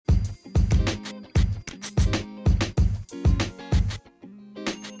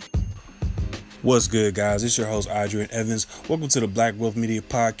What's good, guys? It's your host, Adrian Evans. Welcome to the Black Wealth Media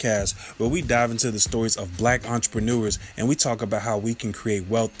Podcast, where we dive into the stories of Black entrepreneurs and we talk about how we can create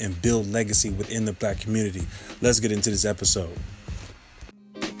wealth and build legacy within the Black community. Let's get into this episode.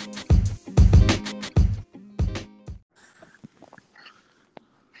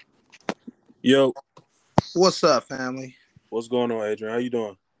 Yo, What's up, family? what's going on, Adrian? How you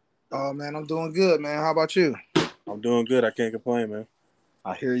doing? Oh, man, I'm doing good, man. How about you? I'm doing good. I can't complain, man.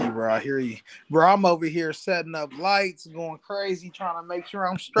 I hear you, bro. I hear you. Bro, I'm over here setting up lights, going crazy, trying to make sure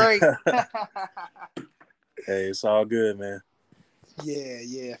I'm straight. Hey, it's all good, man.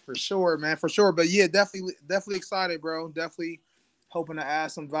 Yeah, for sure, man, for sure. But yeah, definitely excited, bro. Definitely hoping to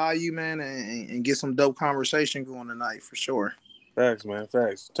add some value, man, and get some dope conversation going tonight, for sure. Facts, man.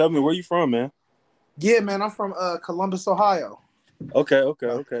 Facts. Tell me, where you from, man? Yeah, man, I'm from Columbus, Ohio. Okay.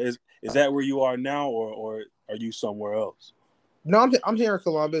 Is that where you are now, or are you somewhere else? No, I'm here in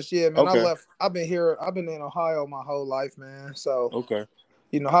Columbus. Yeah, man. Okay. I've been here. I've been in Ohio my whole life, man. So, Okay.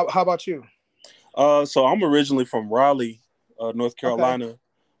 how about you? So I'm originally from Raleigh, North Okay. Carolina,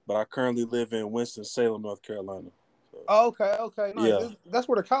 but I currently live in Winston-Salem, North Carolina. So, Oh, okay, nice. yeah, That's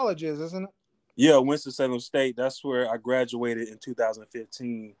where the college is, isn't it? yeah, Winston-Salem State. That's where I graduated in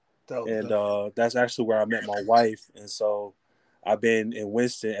 2015, and Dope. that's actually where I met my wife. And so I've been in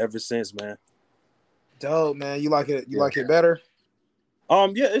Winston ever since, man. Dope, man. You like it? You Yeah. like it better?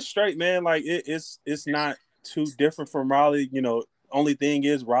 Yeah, it's straight, man. Like it's not too different from Raleigh. Only thing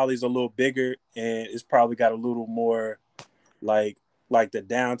is Raleigh's a little bigger, and it's probably got a little more like the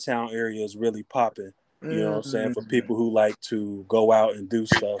downtown area is really popping. You know what I'm saying? For people who like to go out and do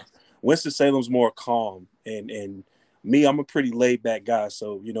stuff. Winston-Salem's more calm, and me, I'm a pretty laid back guy,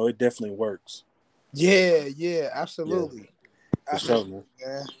 so it definitely works. Yeah, absolutely. For sure, man.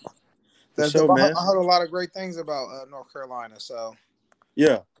 Man. For sure, man. I heard a lot of great things about North Carolina. So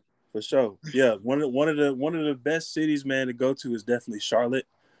Yeah, for sure. Yeah, one of the best cities, man, to go to is definitely Charlotte.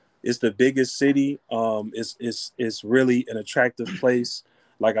 It's the biggest city. It's really an attractive place.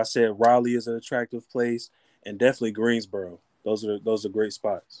 Like I said, Raleigh is an attractive place, and definitely Greensboro. Those are great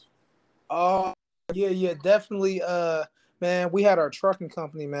spots. Oh, yeah, definitely. Man, we had our trucking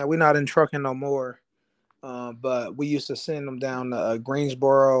company, man. We're not in trucking no more. But we used to send them down to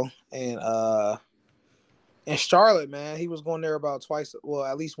Greensboro and Charlotte, man. He was going there about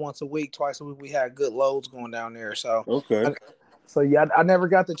at least once a week, twice a week. We had good loads going down there. So, Okay. I never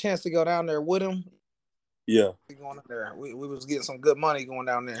got the chance to go down there with him. Yeah. Going there, we was getting some good money going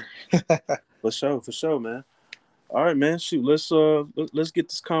down there. For sure, man. All right, man. Shoot, let's get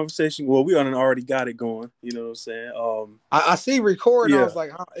this conversation. Well, we already got it going. You know what I'm saying? I see recording. Yeah. I was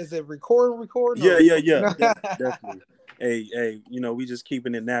like, is it recording? Yeah. Definitely. Hey, we just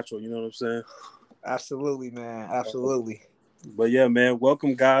keeping it natural. You know what I'm saying? Absolutely, man. Absolutely. But yeah, man.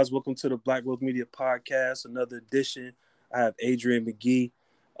 Welcome, guys. Welcome to the Black Wealth Media Podcast. Another edition. I have Adrian McGee.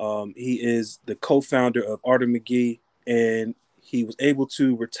 He is the co-founder of Arthur McGee, and he was able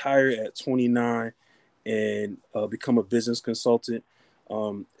to retire at 29 and become a business consultant.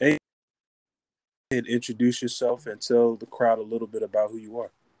 Adrian, introduce yourself and tell the crowd a little bit about who you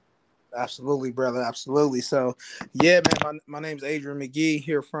are. Absolutely, brother. Absolutely. So, yeah, man, my name's Adrian McGee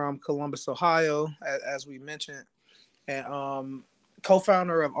here from Columbus, Ohio, as we mentioned, and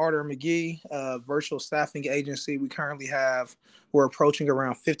co-founder of Arthur McGee, virtual staffing agency. We're approaching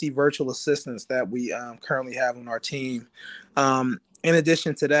around 50 virtual assistants that we currently have on our team. In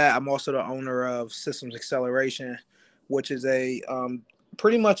addition to that, I'm also the owner of Systems Acceleration, which is a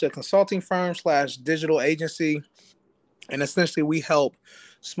pretty much a consulting firm / digital agency. And essentially, we help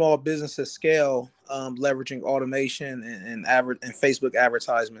small businesses scale, leveraging automation and Facebook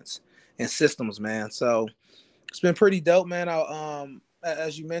advertisements and systems, man. So it's been pretty dope, man.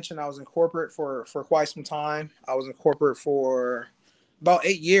 As you mentioned, I was in corporate for quite some time. I was in corporate for about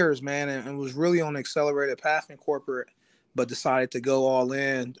 8 years, man, and was really on an accelerated path in corporate, but decided to go all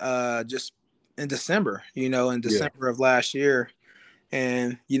in just in December, of last year.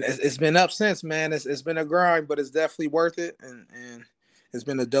 And it's been up since, man. It's been a grind, but it's definitely worth it, and it's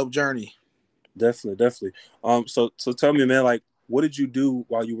been a dope journey. Definitely. So tell me, man, like, what did you do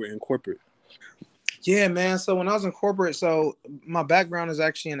while you were in corporate? Yeah, man. So when I was in corporate, so my background is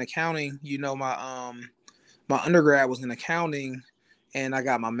actually in accounting. My undergrad was in accounting, and I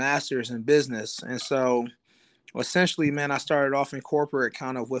got my master's in business. And so essentially, man, I started off in corporate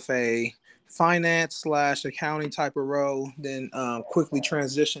kind of with a finance / accounting type of role, then quickly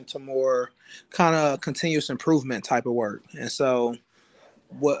transitioned to more kind of continuous improvement type of work. And so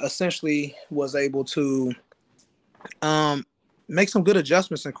what essentially was able to make some good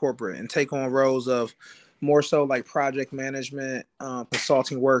adjustments in corporate and take on roles of more so like project management,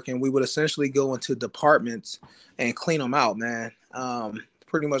 consulting work, and we would essentially go into departments and clean them out, man.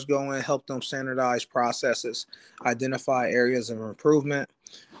 Pretty much go in, help them standardize processes, identify areas of improvement,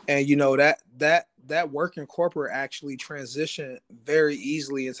 and that work in corporate actually transitioned very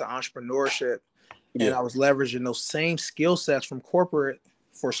easily into entrepreneurship. And Yeah. I was leveraging those same skill sets from corporate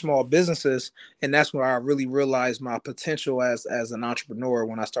for small businesses, and that's where I really realized my potential as an entrepreneur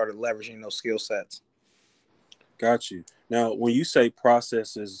when I started leveraging those skill sets. Got you. Now, when you say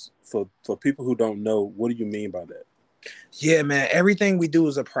processes, for people who don't know, what do you mean by that? Yeah, man, everything we do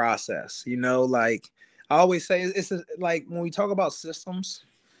is a process. Like I always say, like when we talk about systems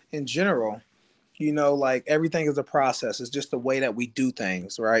in general, like everything is a process. It's just the way that we do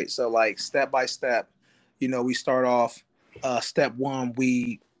things, right? So like step by step, we start off step one,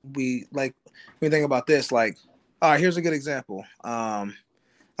 we like when you think about this, like, all right, here's a good example.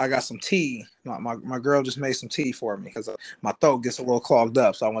 I got some tea. My girl just made some tea for me because my throat gets a little clogged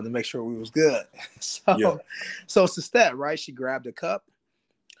up. So I wanted to make sure we was good. Yeah. So it's a step, right? She grabbed a cup,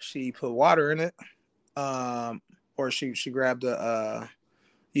 she put water in it, or she grabbed a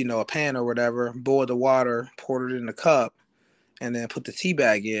pan or whatever, boiled the water, poured it in the cup, and then put the tea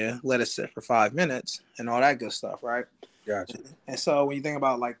bag in, let it sit for 5 minutes, and all that good stuff, right? Got you. And so when you think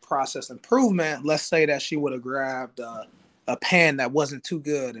about like process improvement, let's say that she would have grabbed a pan that wasn't too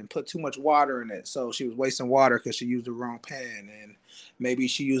good and put too much water in it. So she was wasting water because she used the wrong pan. And maybe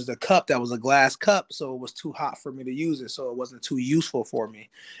she used a cup that was a glass cup. So it was too hot for me to use it. So it wasn't too useful for me.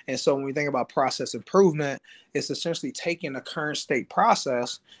 And so when we think about process improvement, it's essentially taking a current state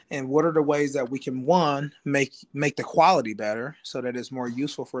process and what are the ways that we can, one, make the quality better so that it's more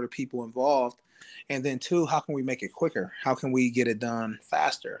useful for the people involved. And then two, how can we make it quicker? How can we get it done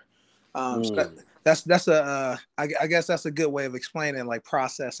faster? So that's I guess that's a good way of explaining like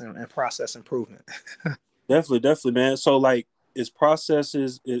process and process improvement. Definitely, man. So, like, is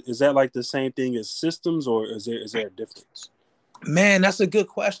that like the same thing as systems, or is there a difference? Man, that's a good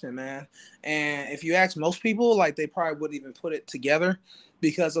question, man. And if you ask most people, like they probably wouldn't even put it together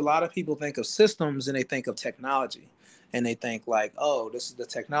because a lot of people think of systems and they think of technology. And they think like, oh, this is the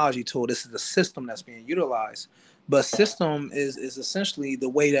technology tool, this is the system that's being utilized. But system is essentially the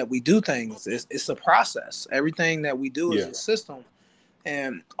way that we do things. It's a process. Everything that we do is Yeah. a system.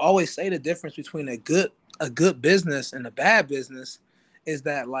 And I always say the difference between a good business and a bad business is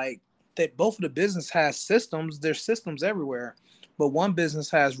that like that both of the business has systems. There's systems everywhere, but one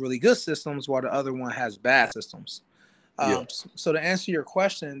business has really good systems while the other one has bad systems. Yeah. So to answer your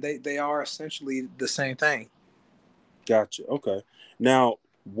question, they are essentially the same thing. Gotcha. Okay. Now,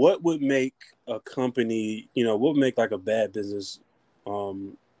 what would make a company, what would make like a bad business,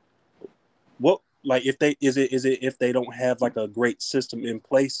 um, what like if they is it if they don't have like a great system in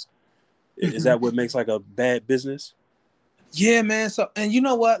place? Is Mhm. that what makes like a bad business? Yeah, man. So, and you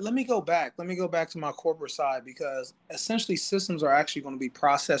know what? Let me go back. Let me go back to my corporate side because essentially systems are actually going to be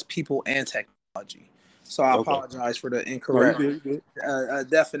process, people, and technology. So I Okay. apologize for the No, you incorrect good. You good.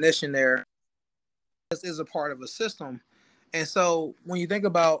 definition there. This is a part of a system, and so when you think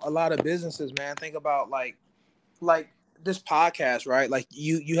about a lot of businesses, man, think about like this podcast, right? Like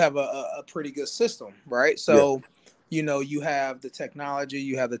you have a pretty good system, right? Yeah. So you have the technology,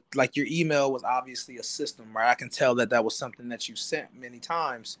 you have the like your email was obviously a system, right? I can tell that that was something that you sent many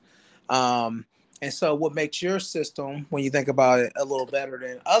times. um and so what makes your system, when you think about it, a little better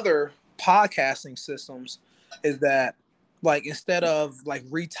than other podcasting systems is that like instead of like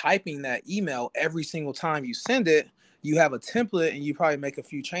retyping that email every single time you send it, you have a template and you probably make a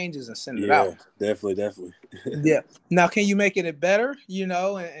few changes and send it Yeah. out. Definitely. Yeah. Now, can you make it better?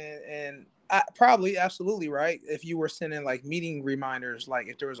 And I, probably, absolutely, right. If you were sending like meeting reminders, like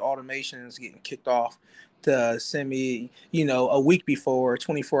if there was automations getting kicked off to send me, a week before,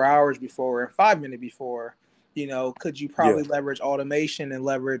 24 hours before, and 5 minutes before, could you Yeah. probably leverage automation and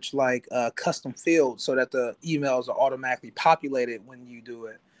leverage like custom fields so that the emails are automatically populated when you do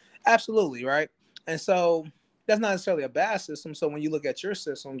it? Absolutely, right. And so that's not necessarily a bad system. So when you look at your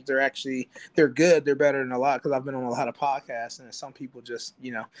systems, they're good. They're better than a lot because I've been on a lot of podcasts and some people just,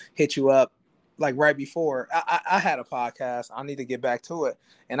 hit you up like right before. I had a podcast. I need to get back to it.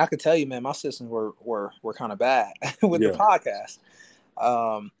 And I could tell you, man, my systems were kind of bad with the Yeah. podcast.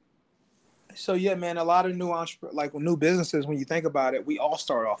 Um, so yeah, man, a lot of like new businesses, when you think about it, we all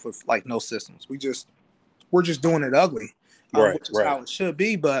start off with like no systems. We're just doing it ugly, Right. which is Right. how it should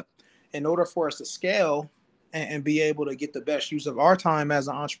be. But in order for us to scale and be able to get the best use of our time as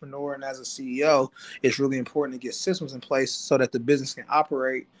an entrepreneur and as a CEO, it's really important to get systems in place so that the business can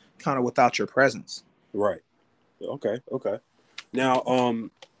operate kind of without your presence. Right. Okay. Okay. Now,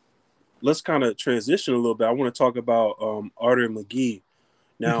 let's kind of transition a little bit. I want to talk about Arter McGee.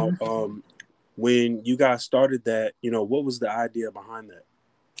 Now, Mhm. when you guys started that, what was the idea behind that?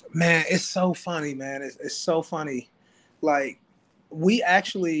 Man, it's so funny, man. It's so funny. Like, we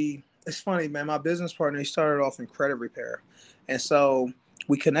actually, it's funny, man. My business partner, he started off in credit repair. And so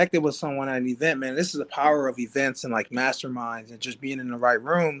we connected with someone at an event, man. This is the power of events and like masterminds and just being in the right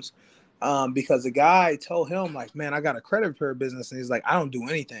rooms. Because the guy told him, like, man, I got a credit repair business. And he's like, I don't do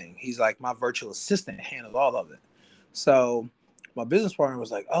anything. He's like, my virtual assistant handles all of it. So my business partner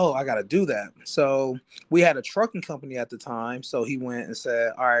was like, oh, I got to do that. So we had a trucking company at the time. So he went and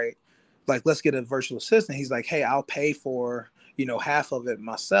said, all right, like, let's get a virtual assistant. He's like, hey, I'll pay for, half of it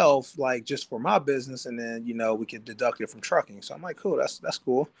myself, like just for my business. And then, we can deduct it from trucking. So I'm like, cool, that's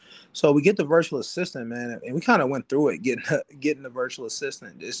cool. So we get the virtual assistant, man. And we kind of went through it, getting the virtual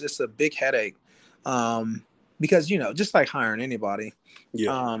assistant. It's just a big headache. Because, just like hiring anybody.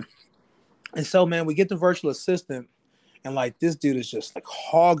 Yeah. And so, man, we get the virtual assistant. And like this dude is just like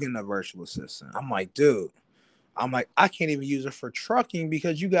hogging the virtual assistant. I'm like, dude, I can't even use her for trucking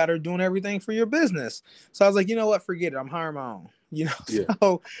because you got her doing everything for your business. So I was like, you know what? Forget it. I'm hiring my own. Yeah.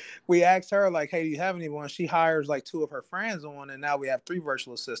 So we asked her, like, hey, do you have anyone? She hires like two of her friends on, and now we have three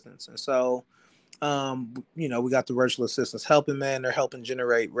virtual assistants. And so, we got the virtual assistants helping, man. They're helping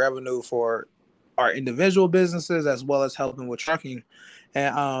generate revenue for our individual businesses as well as helping with trucking.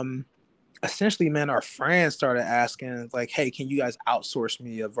 And essentially, man, our friends started asking, like, hey, can you guys outsource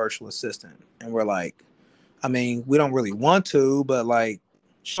me a virtual assistant? And we're like, I mean, we don't really want to, but like,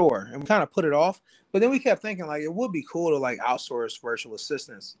 sure. And we kind of put it off. But then we kept thinking, like, it would be cool to like outsource virtual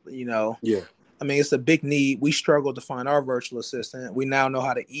assistants. Yeah. I mean, it's a big need. We struggled to find our virtual assistant. We now know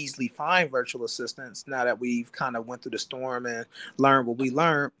how to easily find virtual assistants now that we've kind of went through the storm and learned what we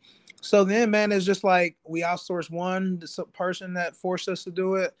learned. So then, man, it's just like we outsourced one person that forced us to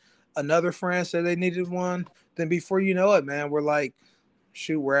do it. Another friend said they needed one. Then before you know it, man, we're like,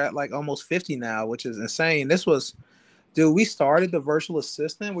 shoot, we're at like almost 50 now, which is insane. Dude, we started the virtual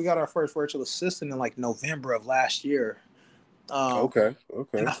assistant. We got our first virtual assistant in like November of last year. Um, Okay. and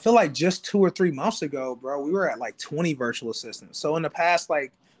Okay. I feel like just 2 or 3 months ago, bro, we were at like 20 virtual assistants. So in the past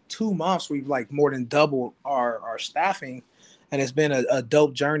like 2 months, we've like more than doubled our staffing. And it's been a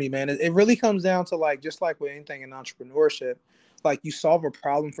dope journey, man. It really comes down to like, just like with anything in entrepreneurship, like you solve a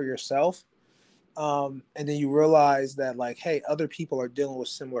problem for yourself. And then you realize that like, hey, other people are dealing with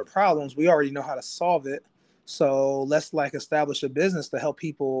similar problems. We already know how to solve it. So let's like establish a business to help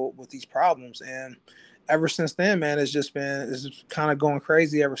people with these problems. And ever since then, man, it's kind of going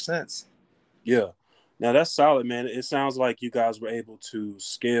crazy ever since. Yeah. Now that's solid, man. It sounds like you guys were able to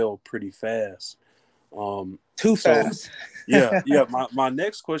scale pretty fast. Too So fast. yeah. My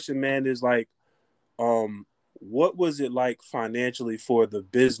next question, man, is like, what was it like financially for the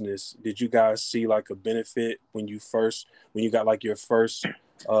business? Did you guys see like a benefit when you got like your first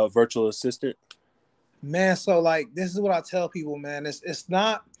virtual assistant? Man, so like this is what I tell people, man. It's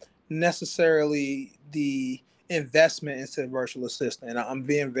not necessarily the investment into virtual assistant. I'm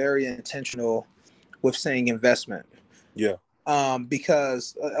being very intentional with saying investment. Yeah.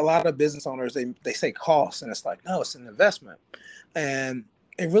 Because a lot of business owners they say cost, and it's like, no, it's an investment. And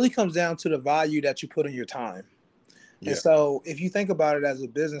it really comes down to the value that you put in your time. And Yeah. so if you think about it as a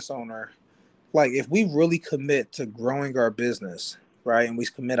business owner, like if we really commit to growing our business, right, and we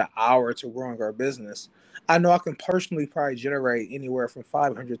commit an hour to growing our business, I know I can personally probably generate anywhere from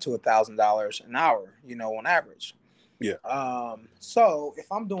 $500 to $1,000 an hour, on average. Yeah. So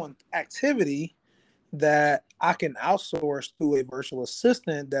if I'm doing activity that I can outsource through a virtual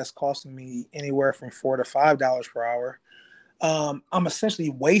assistant that's costing me anywhere from $4 to $5 per hour, I'm essentially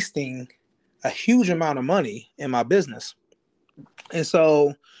wasting a huge amount of money in my business. And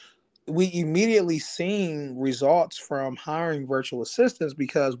so we immediately seen results from hiring virtual assistants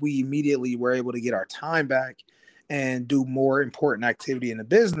because we immediately were able to get our time back and do more important activity in the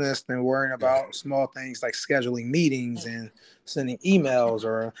business than worrying Yeah. about small things like scheduling meetings and sending emails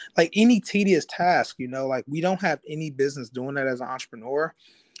or like any tedious task, like we don't have any business doing that as an entrepreneur.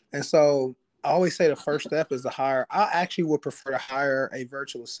 And so I always say the first step is to hire. I actually would prefer to hire a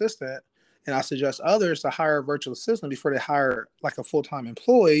virtual assistant, and I suggest others to hire a virtual assistant before they hire like a full-time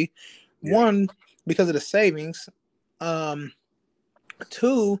employee. Yeah. One, because of the savings. Um,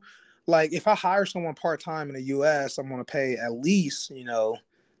 Two, like if I hire someone part-time in the US, I'm gonna pay at least, $8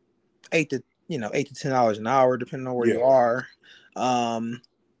 to $10 an hour, depending on where Yeah. you are. Um,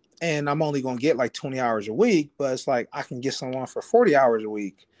 and I'm only gonna get like 20 hours a week, but it's like I can get someone for 40 hours a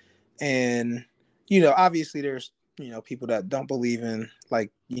week. And obviously there's people that don't believe in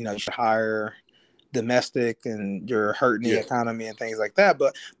like you should hire domestic and you're hurting the Yeah. economy and things like that.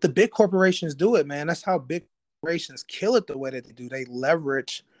 But the big corporations do it, man. That's how big corporations kill it the way that they do. They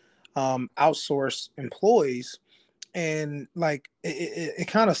leverage outsource employees, and like it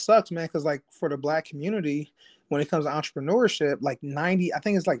kind of sucks, man, because like for the Black community, when it comes to entrepreneurship, like 90, I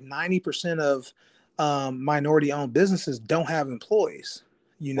think it's like 90% of minority owned businesses don't have employees.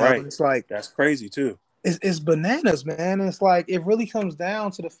 You know, Right. it's like That's crazy too. it's bananas, man. It's like it really comes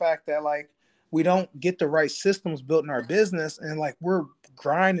down to the fact that like we don't get the right systems built in our business, and like we're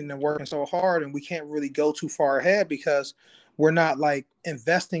grinding and working so hard, and we can't really go too far ahead because we're not like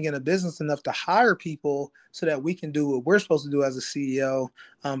investing in a business enough to hire people so that we can do what we're supposed to do as a CEO,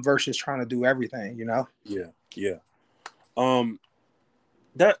 versus trying to do everything. You know? Yeah. Yeah. Um.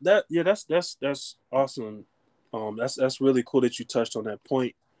 That yeah. That's awesome. That's really cool that you touched on that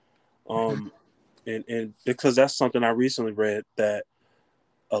point. And because that's something I recently read, that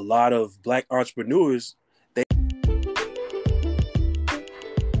a lot of Black entrepreneurs.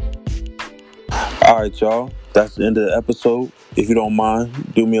 All right, y'all. That's the end of the episode. If you don't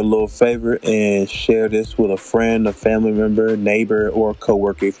mind, do me a little favor and share this with a friend, a family member, neighbor, or a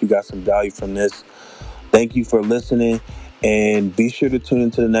coworker if you got some value from this. Thank you for listening, and be sure to tune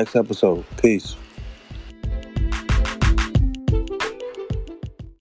into the next episode. Peace.